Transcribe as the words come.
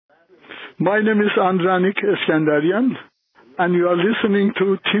My name is Andranik Eskandarian, and you are listening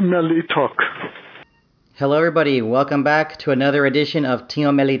to Team Melli Talk. Hello everybody, welcome back to another edition of Team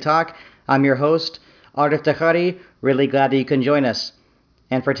Melli Talk. I'm your host, Arif Takhari, really glad that you can join us.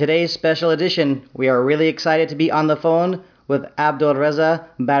 And for today's special edition, we are really excited to be on the phone with Abdulreza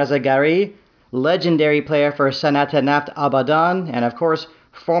Barzagari, legendary player for Sanat Naft Abadan, and of course,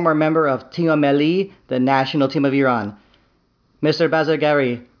 former member of Team Melli, the national team of Iran. Mr.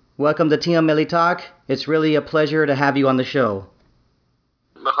 Barzagari, welcome to Team Melli Talk. It's really a pleasure to have you on the show.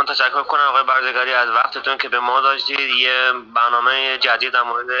 میخوام تشکر کنم آقای برزگاری از وقتتون که به ما داشتید. یه برنامه جدید در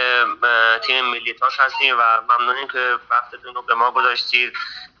مورد تیم ملی تاک هستیم و ممنونیم که وقتتون رو به ما گذاشتید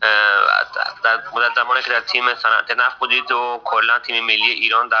در مدت زمانی که در تیم صنعت نفت بودید و کلا تیم ملی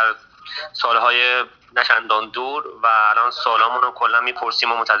ایران در سالهای نچندان دور و الان سوالامون رو کلا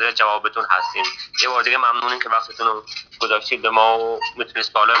میپرسیم و منتظر جوابتون هستیم. یه بار دیگه ممنونیم که وقتتون رو گذاشتید به ما و میتونید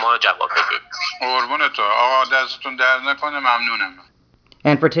سوالای ما رو جواب بدید. قربونتون آقا، دستتون درد نکنه. ممنونم.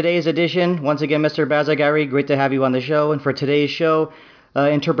 And for today's edition, once again, Mr. Barzagari, great to have you on the show. And for today's show,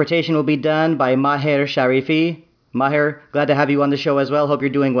 interpretation will be done by Maher Sharifi. Maher, glad to have you on the show as well. Hope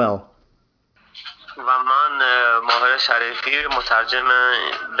you're doing well. و من ماهر شریفی مترجم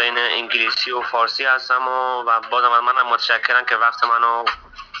بین انگلیسی و فارسی هستم و بازم منم متشکرم که وقت منو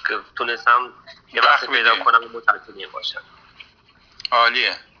که تونستم یه وقت پیدا کنم و مترجم باشم.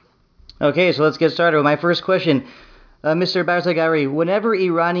 عالیه. Okay, so let's get started with my first question. Mr. Barzagari, whenever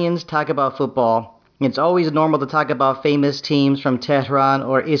Iranians talk about football, it's always normal to talk about famous teams from Tehran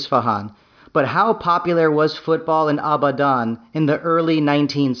or Isfahan. But how popular was football in Abadan in the early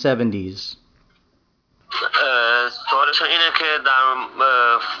 1970s? سوالشون اینه که در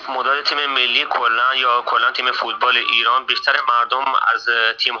مدار تیم ملی کلا تیم فوتبال ایران بیشتر مردم از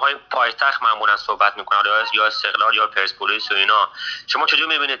تیم‌های پایتخت معمولا صحبت میکنن، یا استقلال یا پرسپولیس و اینا. شما چجوری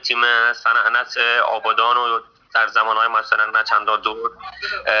میبینید تیم صنعت آبادان و در زمانهای مثلا نه چندان دور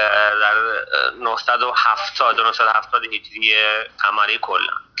در 970 هجری قمری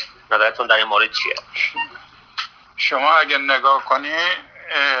کلا نظرتون در این مورد چیه؟ شما اگر نگاه کنی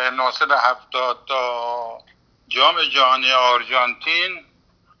 970 تا جام جهانی آرژانتین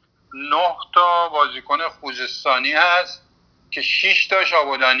 9 تا بازیکن خوزستانی هست که 6 تاش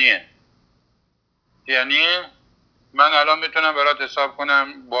آبادانیه. یعنی من الان میتونم برات حساب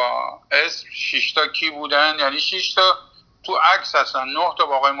کنم با اسم 6 تا کی بودن، یعنی 6 تا تو عکس هستن، 9 تا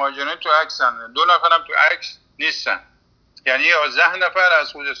با آقای مهاجرانی تو عکس هستن، 2 نفرم تو عکس نیستن. یعنی 11 نفر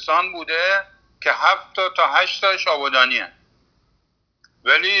از خوزستان بوده که 7 تا تا 8 تاش آبادانیه.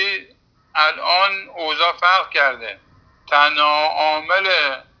 ولی الان اوضاع فرق کرده. تنها عامل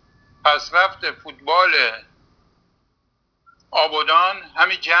پسرفت فوتبال آبادان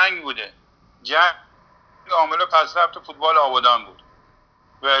همین جنگ بوده. جنگ عامل پسرفت فوتبال آبادان بود.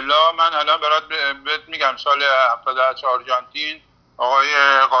 والا من الان برات بهت میگم سال 78 آرژانتین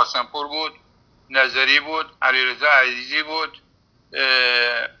آقای قاسمپور بود، نظری بود، علیرضا عزیزی بود،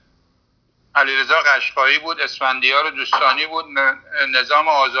 علیرضا قشقایی بود، اسفندیار دوستانی بود، نظام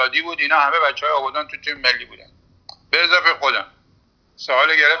آزادی بود. اینا همه بچهای آبادان تو تیم ملی بودن به اضافه خودم.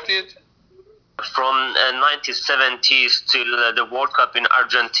 سوال گرفتید؟ From 1970s till the World Cup in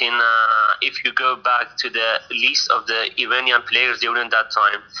Argentina, if you go back to the list of the Iranian players during that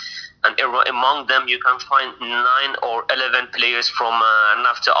time, and among them you can find 9 or 11 players from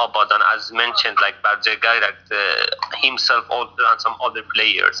Nafta Abadan, as mentioned, like Barzagari, like himself also, and some other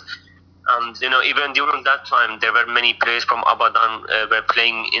players. And even during that time, there were many players from Abadan were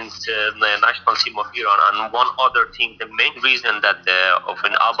playing in the national team of Iran. And one other thing, the main reason that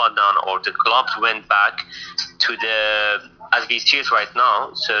often Abadan or the clubs went back to the as we see it right now.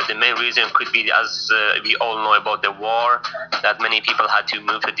 So the main reason could be, as we all know about the war, that many people had to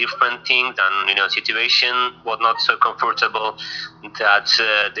move to different things, and situation was not so comfortable that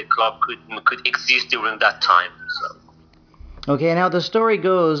the club could exist during that time. So. Okay, now the story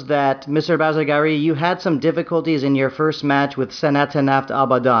goes that, Mr. Barzagari, you had some difficulties in your first match with Sanat Naft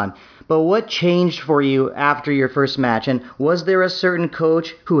Abadan. But what changed for you after your first match? And was there a certain coach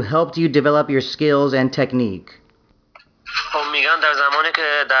who helped you develop your skills and technique? میگن در زمانی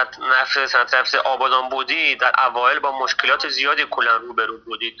که در صنعت نفت آبادان بودی در اوایل با مشکلات زیادی کلا روبرو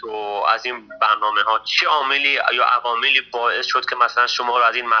بودی تو از این برنامه‌ها. چه عاملی یا عواملی باعث شد که مثلا شما رو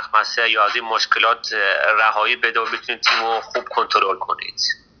از این مخمسه یا از این مشکلات رهایی بده و بتونید تیمو خوب کنترل کنید؟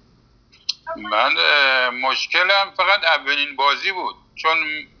 من مشکلم فقط اولین بازی بود، چون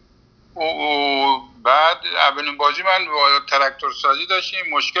بعد اولین بازی من با تراکتور سازی داشتیم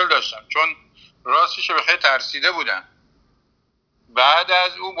مشکل داشتم، چون راستش بخیر ترسیده بودم. بعد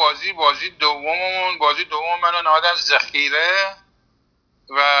از او بازی دوم منو نهادن ذخیره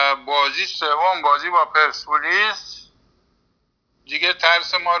و بازی سوم بازی با پرسپولیس دیگه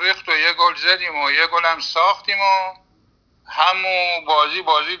ترس ما ریخت و یه گل زدیم و یه گل هم ساختیم و همون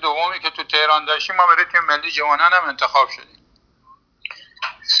بازی دومی که تو تهران داشتیم ما برای تیم ملی جوانان هم انتخاب شدیم.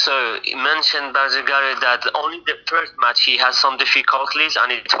 So he mentioned Barzagari that only the first match he has some difficulties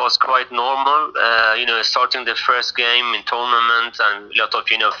and it was quite normal, starting the first game in tournament and a lot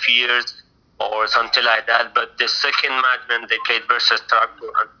of fears or something like that. But the second match when they played versus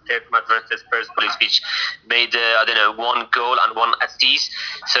Trabzon and third match versus Persepolis, which made one goal and one assist.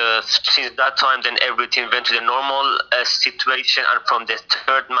 So since that time, then everything went to the normal situation. And from the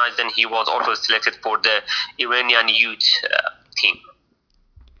third match, then he was also selected for the Iranian youth team.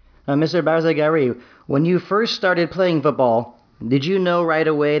 Mr. Barzagari, when you first started playing football, did you know right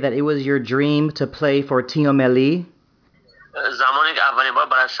away that it was your dream to play for Team Melli? زمانی که اولین بار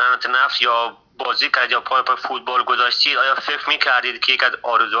برای صنعت نفت یا بازی کردید یا پای فوتبال گذاشتید آیا فکر می‌کردید که یک از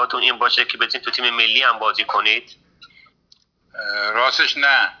آرزوهاتون این باشه که بتونید تو تیم ملی هم بازی کنید؟ راستش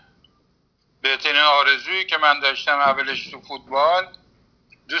نه. بهترین آرزویی که من داشتم اولش تو فوتبال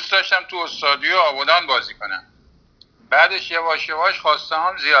دوست داشتم تو استادیو آبادان بازی کنم. بعدش یواش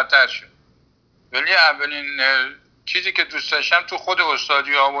خواسته‌هام زیادتر شد. ولی اولین چیزی که دوست داشتم تو خود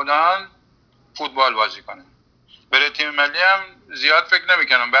استادیو آبادان فوتبال بازی کنم. برای تیم ملی هم زیاد فکر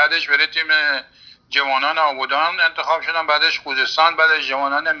نمی‌کردم. بعدش برای تیم جوانان آبادان انتخاب شدم، بعدش خوزستان، بعدش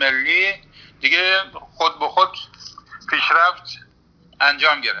جوانان ملی. دیگه خود به خود پیشرفت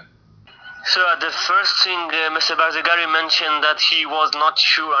انجام گرفت. So the first thing Mr. Barzagari mentioned that he was not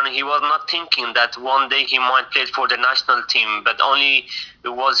sure and he was not thinking that one day he might play for the national team, but only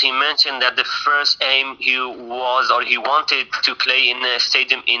he mentioned that the first aim he wanted to play in a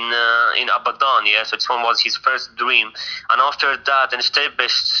stadium in Abadan. Yeah, so this one was his first dream, and after that, and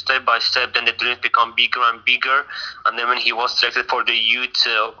step by step, then the dreams become bigger and bigger, and then when he was selected for the youth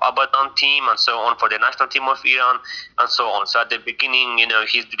Abadan team and so on, for the national team of Iran and so on. So at the beginning,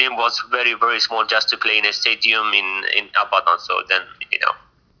 his dream was very, very small, just to play in a stadium in Abadan. So then,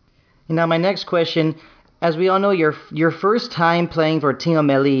 Now, my next question, as we all know, your first time playing for Team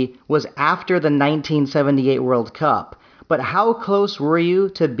Melli was after the 1978 World Cup. But how close were you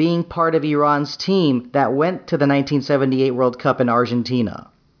to being part of Iran's team that went to the 1978 World Cup in Argentina?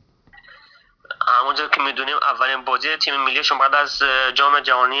 همونجور که میدونیم اولین بازی تیم ملیشون بعد از جام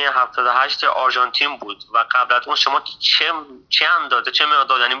جهانی 78 آرژانتین بود و قبل از اون شما چه اندازه چه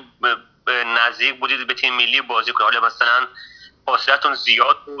مقدار یعنی نزدیک بودید به تیم ملی بازی کنید؟ حالا مثلا فاصلتون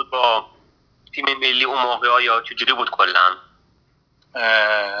زیاد بود با تیم ملی اون موقع یا چجوری بود کلا؟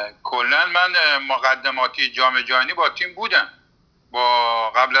 کلا من مقدماتی جام جهانی با تیم بودم.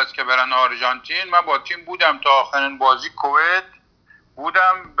 قبل از که برن آرژانتین من با تیم بودم تا آخرین بازی کویت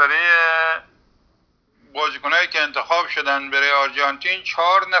بودم. برای بازیکنایی که انتخاب شدن برای آرژانتین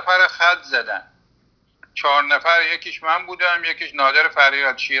 4 نفر خط زدن. 4 نفر، یکیش من بودم، یکیش نادر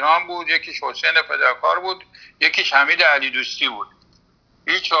فریاد شیران بود، یکیش حسین فداکار بود، یکیش حمید علی دوستی بود.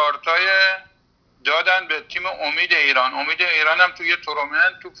 این 4 تای دادن به تیم امید ایران. امید ایران هم توی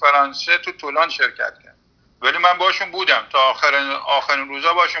تورنمنت تو فرانسه تو تولان شرکت کرد. ولی من باشون بودم تا آخرین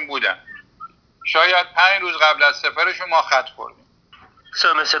روزا باشون بودم. شاید 5 روز قبل از سفرشون ما خط خوردیم.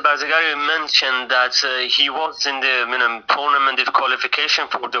 So Mr. Barzagari mentioned that he was in the tournament of qualification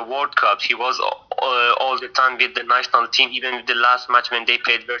for the World Cup. He was all the time with the national team, even with the last match when they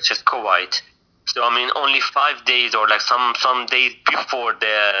played versus Kuwait. So only 5 days or like some days before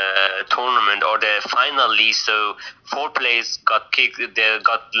the tournament or the finally, so 4 players got kicked, they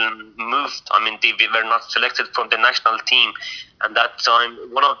got moved. They were not selected from the national team. And that time,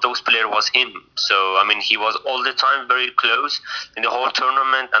 one of those players was him. So, he was all the time very close in the whole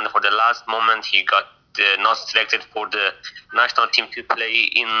tournament. And for the last moment, he got not selected for the national team to play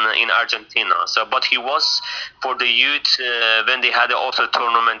in Argentina. So, but he was for the youth when they had also a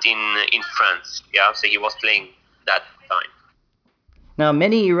tournament in France. Yeah, so he was playing that time. Now,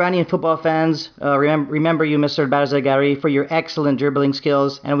 many Iranian football fans remember you, Mr. Barzagari, for your excellent dribbling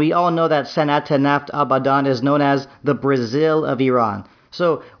skills, and we all know that Sanat Naft Abadan is known as the Brazil of Iran.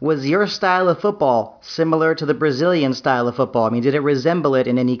 So, was your style of football similar to the Brazilian style of football? Did it resemble it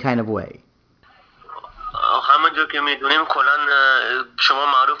in any kind of way? همونجور که میدونیم کلا شما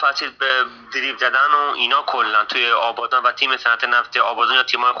معروف هستید به دریبل زدن و اینا. کلا توی آبادان و تیم صنعت نفت آبادان یا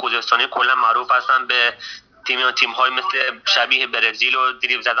تیم‌های خوزستانی کلا معروف هستن به تیم‌های مثل شبیه برزیل و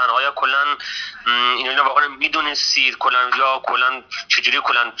دریبل زدن. آیا کلا اینا واقعا میدونستید یا کلا چجوری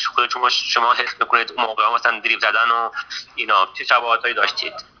کلا شما حس می‌کنید اون موقع مثلا دریبل زدن و اینا چه شباهتایی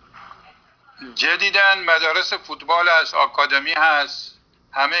داشتید؟ جدیداً مدارس فوتبال هست، آکادمی هست،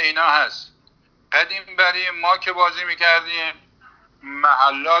 همه اینا هست. قدیم برای ما که بازی میکردیم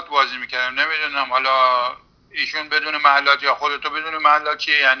محلات بازی میکردیم. نمیدونم حالا ایشون بدون محلات یا خودتو بدون محلات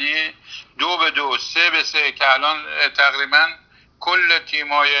چیه، یعنی 2-2 3-3 که الان تقریبا کل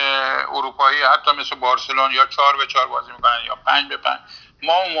تیمای اروپایی حتی مثل بارسلون یا 4-4 بازی میکنن یا 5-5.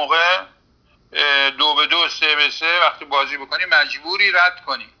 ما اون موقع 2-2 3-3 وقتی بازی بکنی مجبوری رد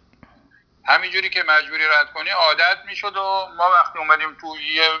کنی. همینجوری که مجبوری رد کنی عادت میشد و ما وقتی اومدیم تو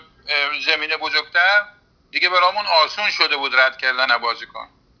یه زمینه بزرگتر دیگه برامون آسون شده بود رد کردن بازیکن.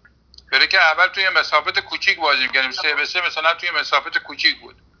 برای که اول توی مسافت کوچیک بازی می‌کردیم، 3-3 مثلا توی مسافت کوچیک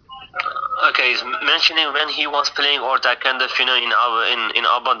بود. Okay, he's mentioning when he was playing or that kind of, in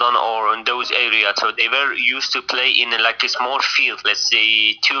Abadan or in those areas, so they were used to play in like a small field, let's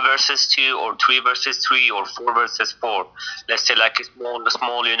say 2 versus 2 or 3 versus 3 or 4 versus 4, let's say like a small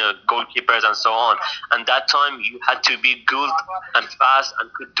goalkeepers and so on. And that time you had to be good and fast and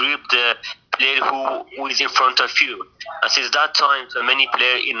could dribble the player who is in front of you. And since that time, so many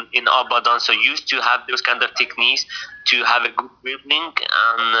players in Abadan so used to have those kind of techniques to have a good dribbling,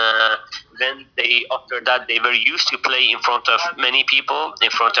 and then after that they were used to play in front of many people,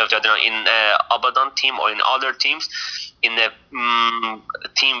 in front of in Abadan team or in other teams, in the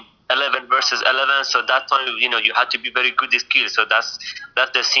team 11 versus 11. So that time you had to be very good at skills. So that's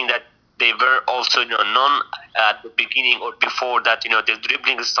the thing that they were also known at the beginning or before that. The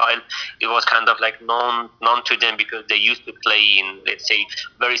dribbling style, it was kind of like known to them because they used to play in, let's say,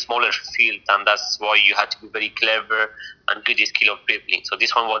 very smaller field, and that's why you had to be very clever and good skill of dribbling. So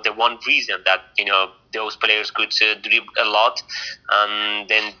this one was the one reason that those players could dribble a lot, and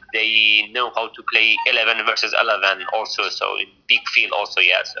then they know how to play 11 versus 11 also. So in big field also,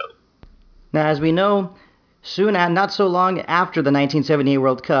 yeah. So now, as we know, soon and not so long after the 1978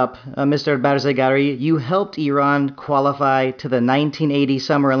 World Cup, Mr. Barzegari, you helped Iran qualify to the 1980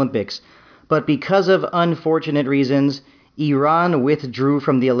 Summer Olympics. But because of unfortunate reasons, Iran withdrew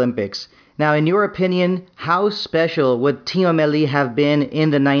from the Olympics. Now, in your opinion, how special would Team Melli have been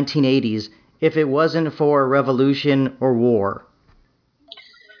in the 1980s if it wasn't for revolution or war?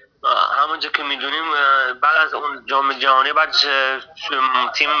 همونجا که میدونیم بعد از اون جام جهانی بعد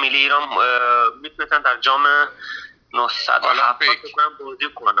تیم ملی ایران میتونستن در جام 970 بازی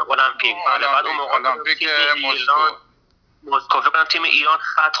کنن المپیک. بعد اون موقع المپیک مسکو فکر کنم تیم ایران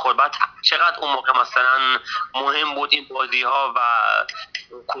خط خورد. بعد چقدر اون موقع مثلا مهم بود این بازی ها و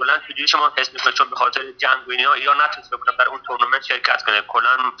کلا چجوری شما حس میکنید چون به خاطر جنگ و اینا ایران نتونست بکنه در اون تورنمنت شرکت کنه؟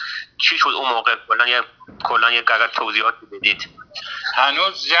 کلا چی شد اون موقع؟ کلا یه گرد توضیحاتی بدید.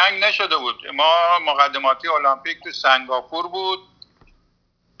 هنوز جنگ نشده بود. ما مقدماتی المپیک تو سنگاپور بود،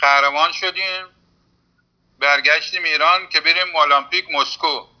 قهرمان شدیم، برگشتیم ایران که بریم المپیک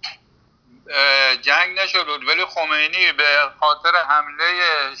مسکو. جنگ نشده بود، ولی خمینی به خاطر حمله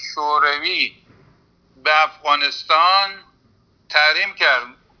شوروی به افغانستان تحریم کرد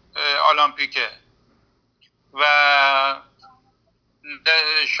المپیکه و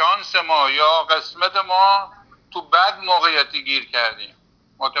شانس ما یا قسمت ما تو بد موقعیتی گیر کردیم.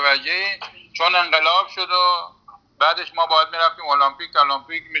 متوجهی؟ چون انقلاب شد و بعدش ما باید میرفتیم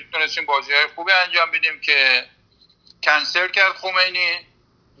المپیک میتونستیم بازی‌های خوبی انجام بدیم که کنسل کرد خمینی.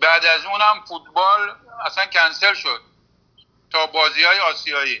 بعد از اونم فوتبال اصلا کنسل شد تا بازی‌های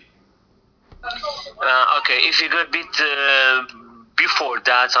آسیایی. Okay, if you go a bit before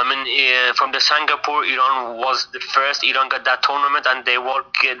that, from the Singapore, Iran was the first. Iran got that tournament, and they were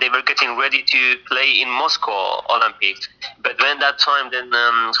getting ready to play in Moscow Olympics. But when that time, then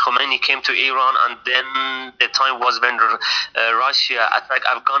Khomeini came to Iran, and then the time was when Russia attacked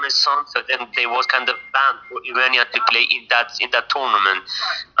Afghanistan. So then they was kind of banned for Iranian to play in that tournament.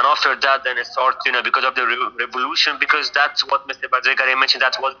 And after that, then it started, because of the revolution, because that's what Mr. Barzegari mentioned.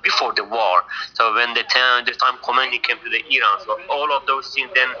 That was before the war. So when the time Khomeini came to the Iran, so all of those things,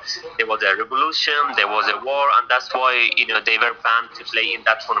 then there was a revolution, there was a war, and that's why they were banned to play in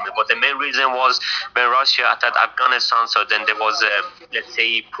that tournament. But the main reason was when Russia attacked Afghanistan. So then there was a, let's say,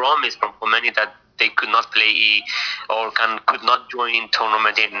 promise from Khomeini that they could not play or could not join in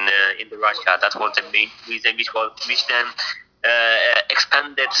tournament in the Russia. That was the main reason, which then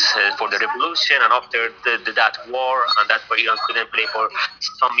expanded for the revolution, and after that war, and that's why Iran couldn't play for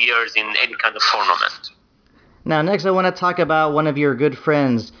some years in any kind of tournament. Now, next I want to talk about one of your good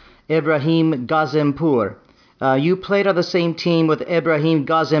friends, Ibrahim Ghazimpur. You played on the same team with Ibrahim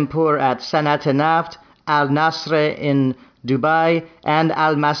Ghazimpur at Sanat Naft, Al Nasr in Dubai, and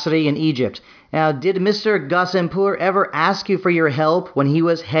Al Masri in Egypt. Now, did Mr. Ghazimpur ever ask you for your help when he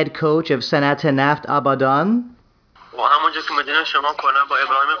was head coach of Sanat Naft Abadan? و همونجا که میدونید شما کلا با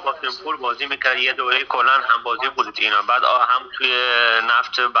ابراهیم قاسمپور بازی میکرد، یه دوره کلا هم بازی بودید اینا، بعد هم توی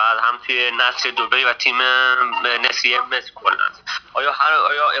نفت، بعد هم توی نصر دبی و تیم نسریه مصر کلا.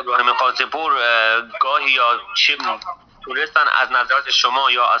 آیا ابراهیم قاسمپور گاهی یا چه تونستن از نظرات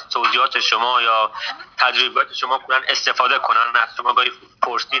شما یا از توضیحات شما یا تجربیات شما کلا استفاده کنن؟ از شما گاهی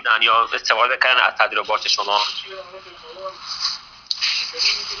پرسیدن یا استفاده کردن از تجربات شما؟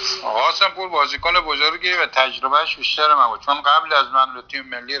 قاسمپور بازیکن بزرگی و تجربهش بیشتر من بود، چون قبل از من به تیم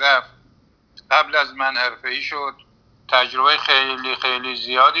ملی رفت، قبل از من حرفه‌ای شد، تجربه خیلی خیلی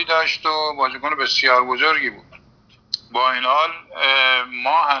زیادی داشت و بازیکن بسیار بزرگی بود. با این حال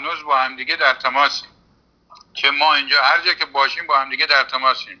ما هنوز با همدیگه در تماسیم، که ما اینجا هر جا که باشیم با همدیگه در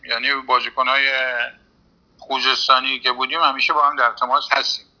تماسیم، یعنی بازیکن‌های خوزستانی که بودیم همیشه با هم در تماس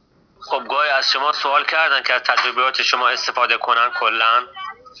هستیم. خب گاهی از شما سوال کردن که از تجربیات شما استفاده کنن کلا؟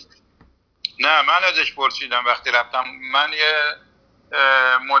 نه، من ازش پرسیدم وقتی رفتم. من یه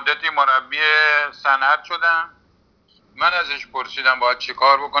مدتی مربی صنعت شدم، من ازش پرسیدم باید چی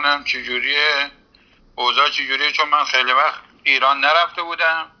کار بکنم، چجوریه اوضاع، چجوریه، چون من خیلی وقت ایران نرفته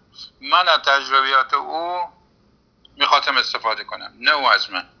بودم. من از تجربیات او میخواستم استفاده کنم، نه او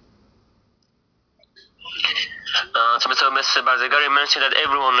از من. So Mr. Barzagari mentioned that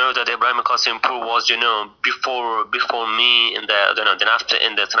everyone knows that Ibrahim Qasimpur was, before me in the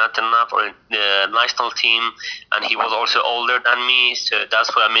Sanatanaf or in the national team, and he was also older than me. So that's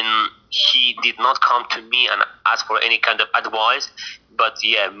what I mean. He did not come to me and ask for any kind of advice. But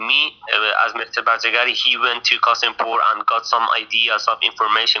yeah, me as Mr. Barzagari, he went to Qasimpur and got some ideas, some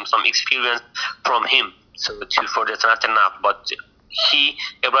information, some experience from him. So for the Sanatanaf, but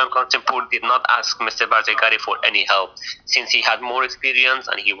Ibrahim Qasimpur did not ask Mr. Barzagari for any help, since he had more experience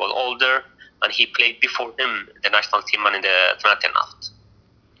and he was older and he played before him the national team and in the Sanatanaf.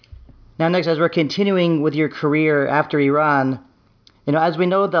 Now next, as we're continuing with your career after Iran, as we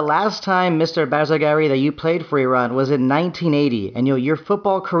know, the last time, Mr. Barzagari, that you played for Iran was in 1980, and your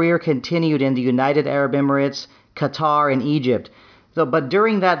football career continued in the United Arab Emirates, Qatar, and Egypt. But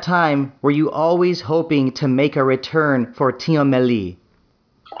during that time, were you always hoping to make a return for Team Melli?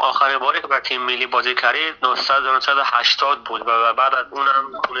 آخرین باری که بر تیم ملی بازی کردید 1980 بود و بعد از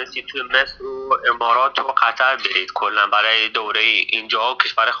اونم تونستی توی مصر و امارات و قطر برید کلا برای دوره اینجا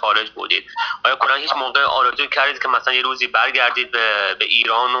کشور خارج بودید. آیا کلا هیچ موقع آرزو کردید که مثلا یه روزی برگردید به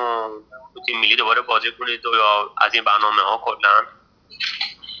ایران و تیم ملی دوباره بازی کنید یا از این برنامه ها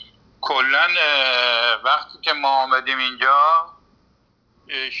کلا وقتی که ما آمدیم اینجا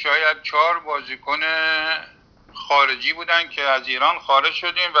شاید 4 بازیکن خارجی بودن که از ایران خارج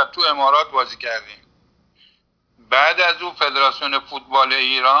شدیم و تو امارات بازی کردیم. بعد از او فدراسیون فوتبال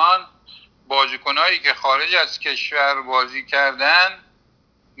ایران بازیکنایی که خارج از کشور بازی کردن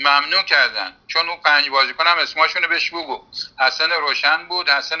ممنوع کردن، چون او 5 بازیکن هم اسمشون بهش بگو، حسن روشن بود،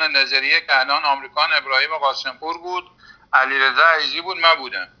 حسن نظریه که الان آمریکان، ابراهیم قاسمپور بود، علیرضا عزیزی بود، من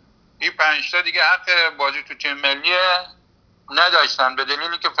بودم. این 5 تا دیگه حق بازی تو تیم ملی نداشتن، به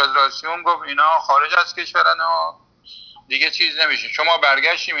دلیلی که فدراسیون گفت اینا خارج از کشورن و دیگه چیز نمیشه. شما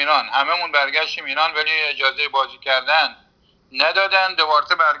برگشتیم ایران، هممون برگشتیم ایران، ولی اجازه بازی کردن ندادن. دوباره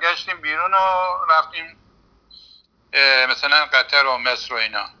برگشتیم بیرون و رفتیم مثلا قطر و مصر و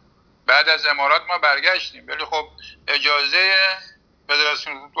اینا. بعد از امارات ما برگشتیم، ولی خب اجازه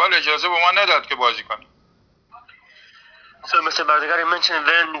فدراسیون فوتبال اجازه به ما نداد که بازی کنیم. So Mr. Barzagari mentioned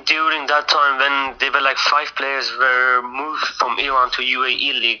then during that time when they were like 5 players were moved from Iran to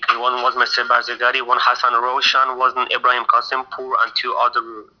UAE League. One was Mr. Barzagari, one Hassan Roshan, one Ibrahim Qasimpur, and 2 other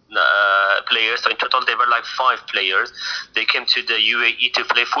players. So in total they were like 5 players. They came to the UAE to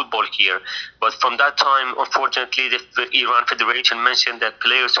play football here. But from that time, unfortunately, the Iran Federation mentioned that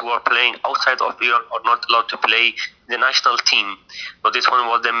players who are playing outside of Iran are not allowed to play the national team. But this one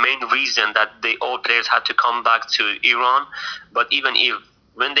was the main reason that all players had to come back to Iran. But even if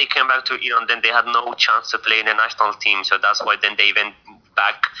when they came back to Iran, then they had no chance to play in the national team. So that's why then they went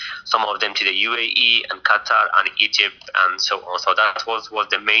back, some of them to the UAE and Qatar and Egypt and so on. So that was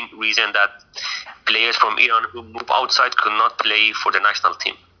the main reason that players from Iran who move outside could not play for the national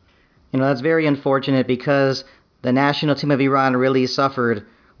team. That's very unfortunate, because the national team of Iran really suffered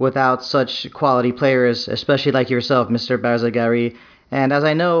without such quality players, especially like yourself, Mr. Barzagari. And as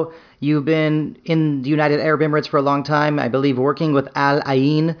I know, you've been in the United Arab Emirates for a long time, I believe, working with Al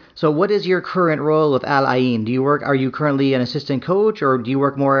Ain. So what is your current role with Al Ain? Are you currently an assistant coach, or do you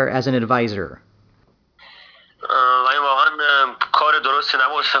work more as an advisor? واقعا کار درستی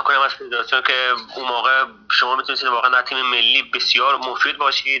نبود. فکر کنم از فدراسیون که اون موقع شما میتونستید واقعا در تیم ملی بسیار مفید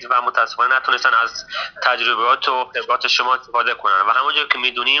باشید و متاسفانه نتونستن از تجربیات و خبرات شما استفاده کنن و همونجور که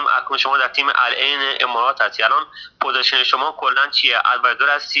میدونیم اکنون شما در تیم العین امارات هستید. الان پوزیشن شما کلا چیه؟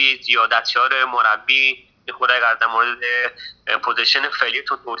 ادوایزر هستید یا دستیار مربی؟ خود اگر در مورد پوزیشن فعلی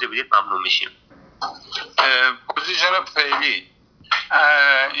تو توضیح بدید ممنون میشیم. پوزیشن فعلی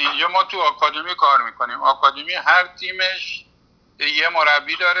اینجا ما تو آکادمی کار میکنیم. آکادمی هر تیمش یه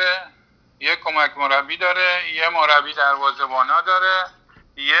مربی داره، یه کمک مربی داره، یه مربی دروازه‌بانا داره،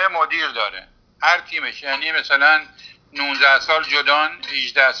 یه مدیر داره. هر تیمش، یعنی مثلا 19 سال جدان،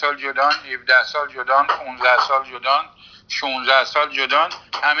 18 سال جدان، 17 سال جدان، 15 سال جدان، 16 سال جدان،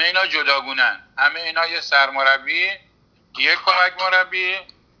 همه اینا جداگونن. همه اینا یه سرمربی، یه کمک مربی،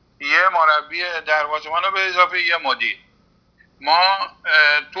 یه مربی دروازه‌بان به اضافه یه مدیر. ما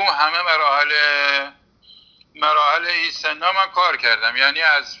تو همه مراحل این سنا من کار کردم، یعنی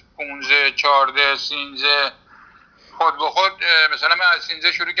از 15 14 13 خود به خود. مثلا من از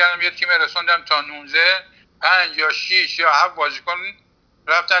 13 شروع کردم، یه تیم رسوندم تا 19، 5 یا 6 یا 7 بازیکن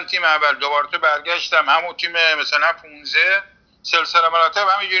رفتن تیم اول، دوباره تو برگشتم همون تیم مثلا 15، سلسله مراتب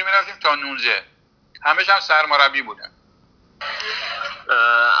همینجوری میرفتیم تا 19. همش هم سرمربی بودن.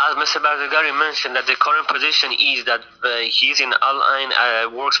 As Mr. Barzagari mentioned, that the current position is that he is in Al Ain,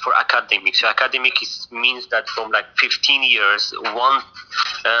 works for academic. So academic means that from like 15 years,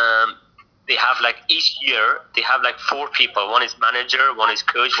 they have like each year they have like 4 people. One is manager, one is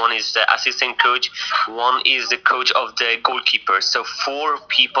coach, one is the assistant coach, one is the coach of the goalkeeper. So 4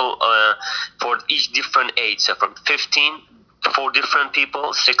 people for each different age. So from 15, 4 different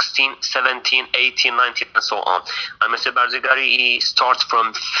people, 16, 17, 18, 19, and so on. And Mr. Barzagari, he starts from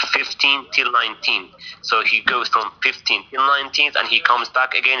 15 till 19. So he goes from 15 till 19, and he comes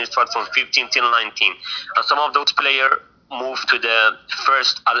back again. He starts from 15 till 19. And some of those players move to the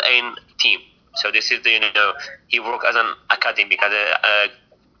first Al Ain team. So this is the, he worked as an academic, as a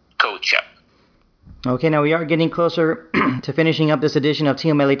coach. Okay, now we are getting closer to finishing up this edition of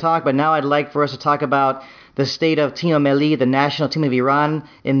Team Melli Talk, but now I'd like for us to talk about the state of Team Melli, the national team of Iran,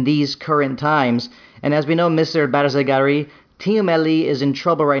 in these current times. And as we know, Mr. Barzagari, Team Melli is in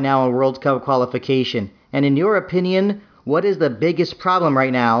trouble right now in World Cup qualification. And in your opinion, what is the biggest problem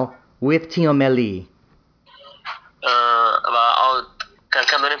right now with Team Melli?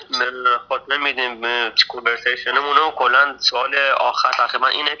 کم داریم خاتمه میدیم کنورسیشنمون و کلا سوال آخر تقریبا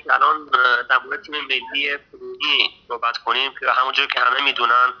اینه که الان در مورد تیم ملی فرونی صحبت کنیم که همونجور که همه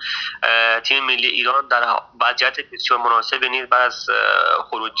میدونن تیم ملی ایران در وضعیت بسیار مناسبی نیست بعد از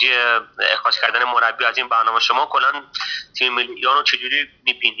خروجی اخراج کردن مربی از این برنامه. شما کلا تیم ملی ایران رو چجوری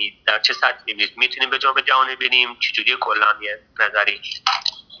میبینید؟ در چه سطحی میبینید؟ میتونیم به جام جهانی بریم؟ چجوری کلا یه نظری؟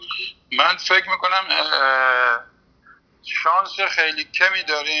 من فکر میکنم شانس خیلی کمی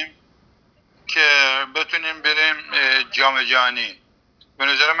داریم که بتونیم بریم جام جهانی. به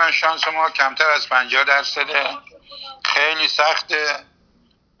نظر من شانس ما کمتر از 50%. خیلی سخته.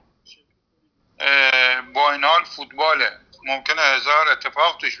 با این حال فوتباله، ممکنه 1000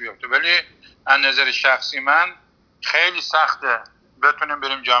 اتفاق توش بیفته، ولی از نظر شخصی من خیلی سخته بتونیم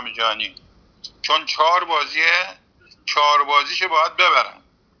بریم جام جهانی، چون 4 بازیش باید ببرن.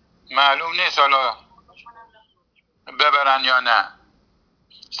 معلوم نیست حالا ببرن یا نه.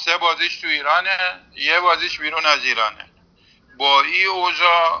 3 بازیش تو ایرانه، 1 بازیش بیرون از ایرانه. با این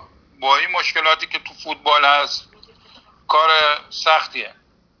اوضاع، با این مشکلاتی که تو فوتبال هست، کار سختیه،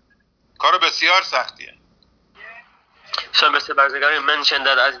 کار بسیار سختیه. So Mr. Barzagari mentioned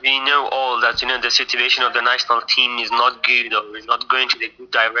that as we know all that the situation of the national team is not good or is not going to the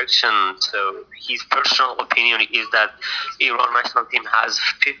good direction. So his personal opinion is that Iran national team has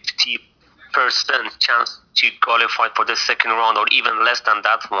 50% chance to qualify for the second round or even less than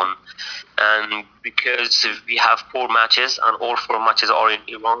that one. And because we have 4 matches and all 4 matches are in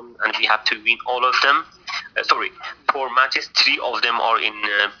Iran and we have to win all of them. 4 matches, 3 of them are in,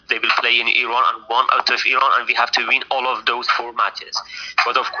 they will play in Iran and 1 out of Iran, and we have to win all of those 4 matches.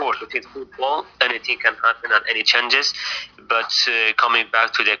 But of course, with football, anything can happen and any changes. But coming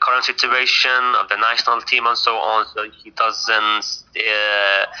back to the current situation of the national team and so on, so he doesn't,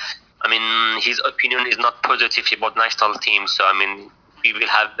 his opinion is not positive about national team. So, we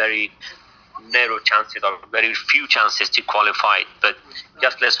will have very narrow chances or very few chances to qualify. But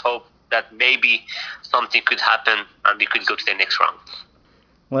just let's hope that maybe something could happen and we could go to the next round.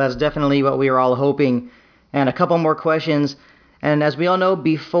 Well, that's definitely what we are all hoping. And a couple more questions. And as we all know,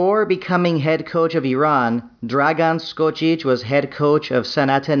 before becoming head coach of Iran, Dragan Skocic was head coach of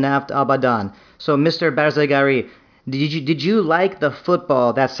Sanat Naft Abadan. So, Mr. Barzagari, Did you like the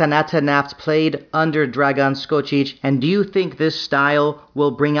football that Sanata Naft played under Dragan Skocic, and do you think this style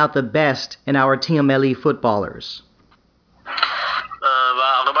will bring out the best in our Team Melli footballers? و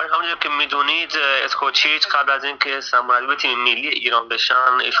آقا همونجور که میدونید اسکوچیچ قبل از اینکه سرمربی تیم ملی ایران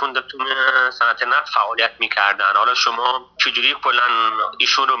بشن ایشون در تیم صنعت نفت فعالیت میکردن. حالا شما چجوری کلا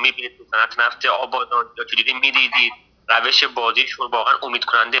ایشون رو میبینید تو صنعت نفت آبادان یا چجوری میدیدید؟ روش بازیشون واقعا امید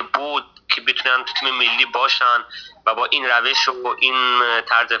کننده بود که بتونن تو تیم ملی باشن و با این روش و این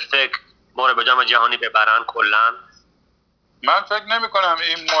طرز فکر ما رو به جام جهانی ببرن کلا؟ من فکر نمی کنم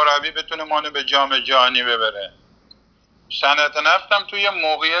این مربی بتونه ما رو به جام جهانی ببره. صنعت نفتم توی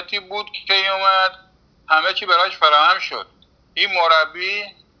موقعیتی بود که اومد همه چی براش فراهم شد. این مربی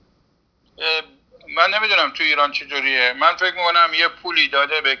من نمیدونم تو ایران چجوریه، من فکر میکنم یه پولی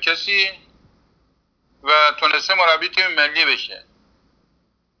داده به کسی و تونسته مربی تیم ملی بشه.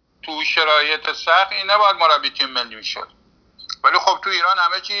 تو شرایط سخت این نباید مربی تیم ملی میشد، ولی خب تو ایران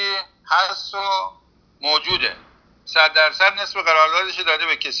همه چی هست و موجوده. 100% نصف قراردادش داده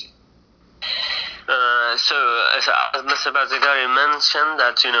به کسی. So as Mr. Bazegari mentioned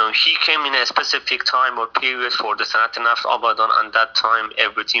that he came in a specific time or period for the Sanat Naft Abadan, and that time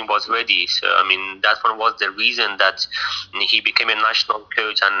everything was ready. So I mean that one was the reason that he became a national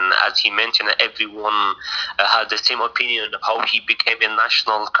coach, and as he mentioned, everyone had the same opinion of how he became a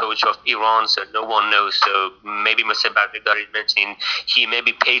national coach of Iran. So no one knows. So maybe Mr. Bazegari is mentioning he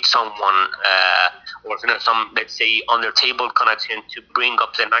maybe paid someone or some, let's say, on the table connection to bring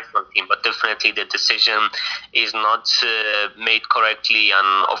up the national team, but definitely the decision is not made correctly. And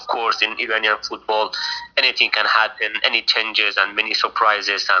of course in Iranian football anything can happen, any changes and many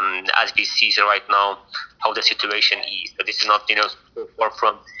surprises, and as we see right now how the situation is. But this is not so far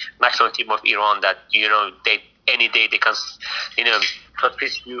from national team of Iran that they any day they can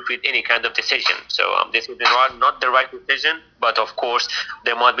confuse you with any kind of decision. So this is not the right decision, but of course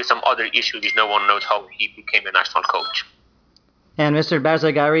there might be some other issues. No one knows how he became a national coach. And Mr.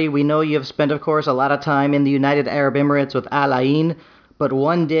 Barzagari, we know you have spent, of course, a lot of time in the United Arab Emirates with Al Ain, but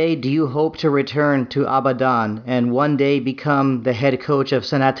one day do you hope to return to Abadan and one day become the head coach of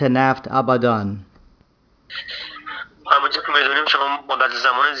Sanat Naft Abadan? همونجور که میدونیم شما مدت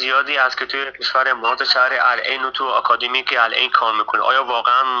زمان زیادی از که توی کشور امارات شهر العین و تو آکادمی که العین کار میکنید، آیا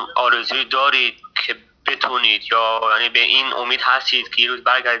واقعا آرزوی دارید که بتونید یا یعنی به این امید هستید که یه روز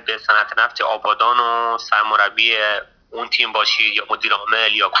برگردید به صنعت نفت آبادان و سرمربی اون تیم باشید یا مدیر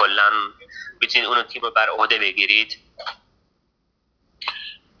عامل یا کلا بتونید اون تیم رو بر عهده بگیرید؟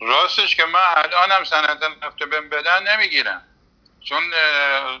 راستش که من الانم صنعت نفت بهم بدن نمیگیرم، چون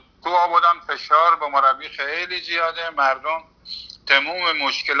تو آبادان فشار با مربی خیلی زیاده. مردم تمام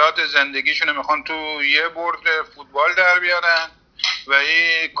مشکلات زندگیشون میخوان تو یه برد فوتبال در بیارن و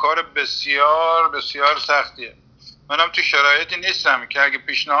این کار بسیار بسیار سختیه. منم تو شرایطی نیستم که اگه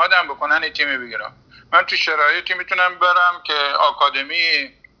پیشنهادم بکنن این تیمی بگیرم. من تو شرایطی میتونم برم که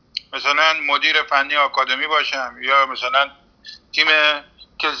آکادمی مثلا مدیر فنی آکادمی باشم یا مثلا تیم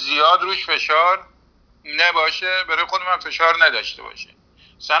که زیاد روش فشار نباشه، برای خود من فشار نداشته باشه.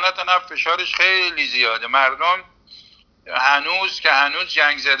 صنعت نفت فشارش خیلی زیاده، مردم هنوز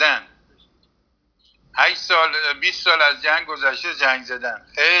جنگ زدن، 8 سال 20 سال از جنگ گذشته جنگ زدن،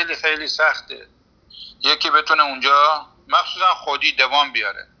 خیلی خیلی سخته یکی بتونه اونجا مخصوصا خودی دوام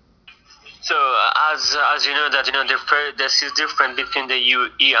بیاره. So as you know that this is different between the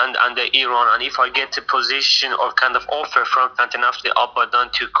UAE and the Iran, and if I get a position or kind of offer from Sanat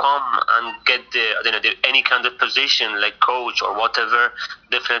Abadan to come and get any kind of position like coach or whatever,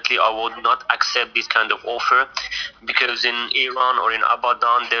 definitely I would not accept this kind of offer, because in Iran or in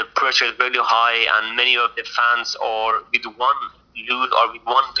Abadan the pressure is very high and many of the fans are with one lose or with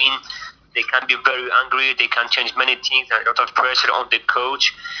one win they can be very angry, they can change many things, and a lot of pressure on the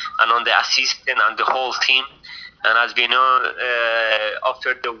coach and on the assistant and the whole team. And as we know,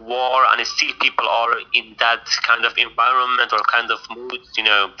 after the war, and still people are in that kind of environment or kind of mood,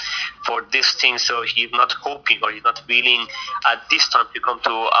 for this thing. So he's not hoping or he's not willing at this time to come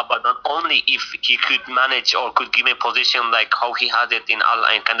to Abadan, only if he could manage or could give a position like how he had it in Al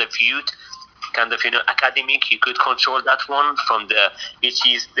Ain, kind of youth, kind of academic. You could control that one from which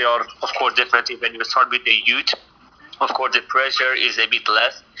is they are of course definitely when you start with the youth, of course the pressure is a bit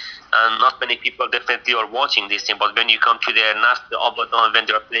less and not many people definitely are watching this thing. But when you come to the Abadan, when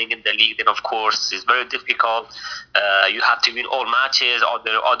they are playing in the league, then of course it's very difficult. You have to win all matches or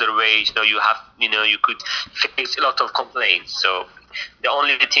the other ways. So you have you could face a lot of complaints. So the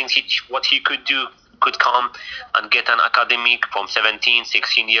only thing what he could do could come and get an academic from 17,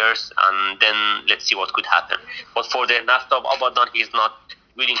 16 years, and then let's see what could happen. But for the Naft of Abadan, he's not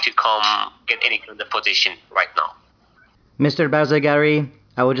willing to come get any kind of position right now. Mr. Barzagari,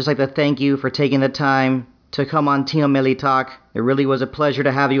 I would just like to thank you for taking the time to come on Tino Meli Talk. It really was a pleasure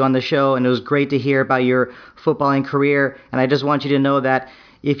to have you on the show, and it was great to hear about your footballing career. And I just want you to know that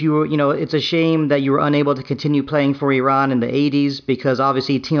if you were, it's a shame that you were unable to continue playing for Iran in the 80s, because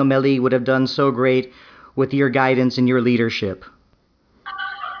obviously Tino Meli would have done so great with your guidance and your leadership.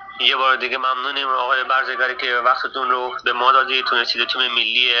 یه بار دیگه ممنونیم آقای برزگری که وقتتون رو به ما دادید، تونستید تیم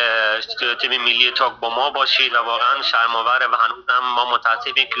ملی تاک با ما باشید و واقعا شرم‌آوره و هنوزم ما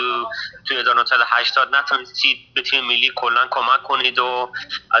متاسفیم که توی 1980 نتونستید به تیم ملی کلا کمک کنید و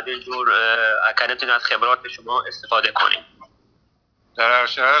از این جور اکنتون از خبرات شما استفاده کنید. در هر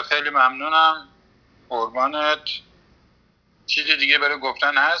صورت خیلی ممنونم. قربانت. چیزی دیگه برای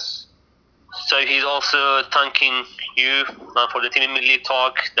گفتن هست؟ So he's also thanking you for the Team Milli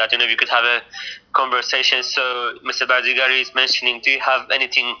talk, that we could have a conversation. So Mr. Barzagari is mentioning, do you have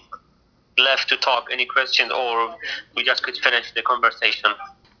anything left to talk, any questions, or we just could finish the conversation?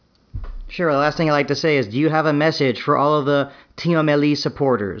 Sure, the last thing I'd like to say is, do you have a message for all of the Tino Meli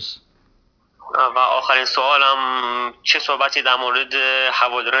supporters? و آخرین سوالم، چه صحبتی در مورد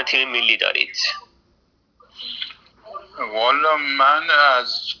هواداران تیم ملی دارید؟ والا من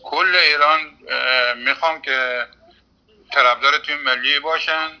از کل ایران میخوام که طرفدار تیم ملی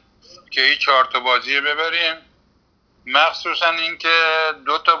باشن که این 4 تا بازی ببریم، مخصوصا اینکه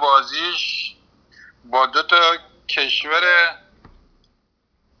 2 تا بازیش با 2 تا کشور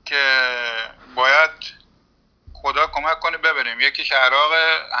که باید خدا کمک کنه ببریم. یکیش عراق،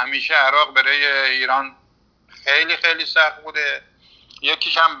 همیشه عراق برای ایران خیلی خیلی سخت بوده،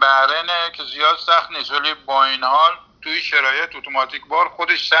 یکیش هم بحرینه که زیاد سخت نیست، ولی با این حال توی شرایط اتوماتیک بار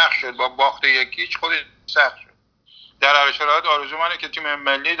خودش سخت شد، با باخت یکیش خودش سخت شد. در هر شرایط آرزو منه که تیم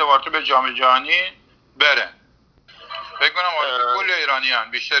ملی دوباره به جام جهانی بره. فکر کنم آرزو کل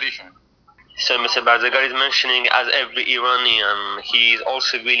ایرانیان بیشتریشون. So Mr. Barzagari is mentioning, as every Iranian, he is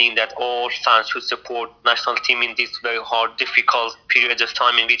also willing that all fans should support national team in this very hard, difficult period of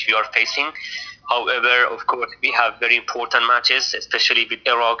time in which we are facing. However, of course, we have very important matches, especially with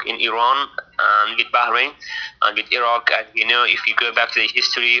Iraq in Iran and with Bahrain. And with Iraq, as you know, if you go back to the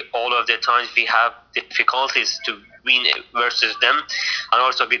history, all of the times we have difficulties to win versus them. And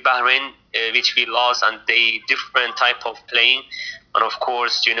also with Bahrain, which we lost, and they different type of playing. And of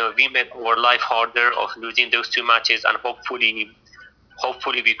course, we made our life harder of losing those 2 matches, and hopefully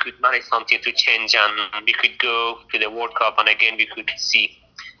we could manage something to change, and we could go to the World Cup, and again we could see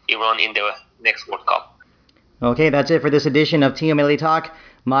Iran in the next World Cup. Okay, that's it for this edition of Tino Meli Talk.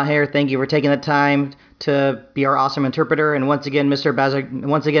 Maher, thank you for taking the time to be our awesome interpreter, and once again, Mr.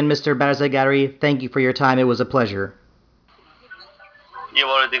 Barzagari, thank you for your time. It was a pleasure. یه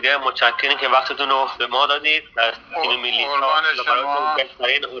بار دیگه متشکرم که وقتتون رو به ما دادید. از تیم ملی براتون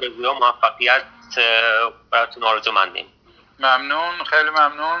بهترین آرزوها موفقیت براتون آرزو مندیم. ممنون، خیلی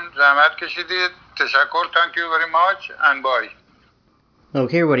ممنون، زحمت کشیدید. تشکر. Thank you very much and bye.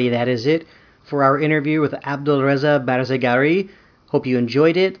 Okay, everybody, that is it for our interview with Abdulreza Barzagari. Hope you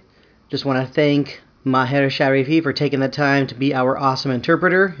enjoyed it. Just want to thank Maher Sharifi for taking the time to be our awesome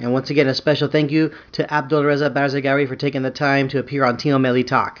interpreter. And once again, a special thank you to Abdulreza Barzagari for taking the time to appear on Tino Meli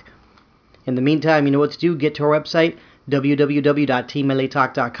Talk. In the meantime, you know what to do. Get to our website,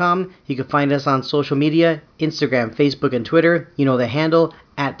 www.tmelitalk.com. You can find us on social media, Instagram, Facebook, and Twitter. You know the handle,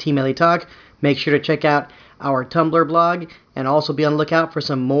 @TMeliTalk. Make sure to check out our Tumblr blog, and also be on the lookout for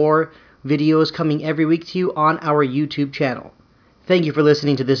some more videos coming every week to you on our YouTube channel. Thank you for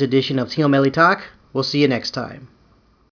listening to this edition of Tino Meli Talk. We'll see you next time.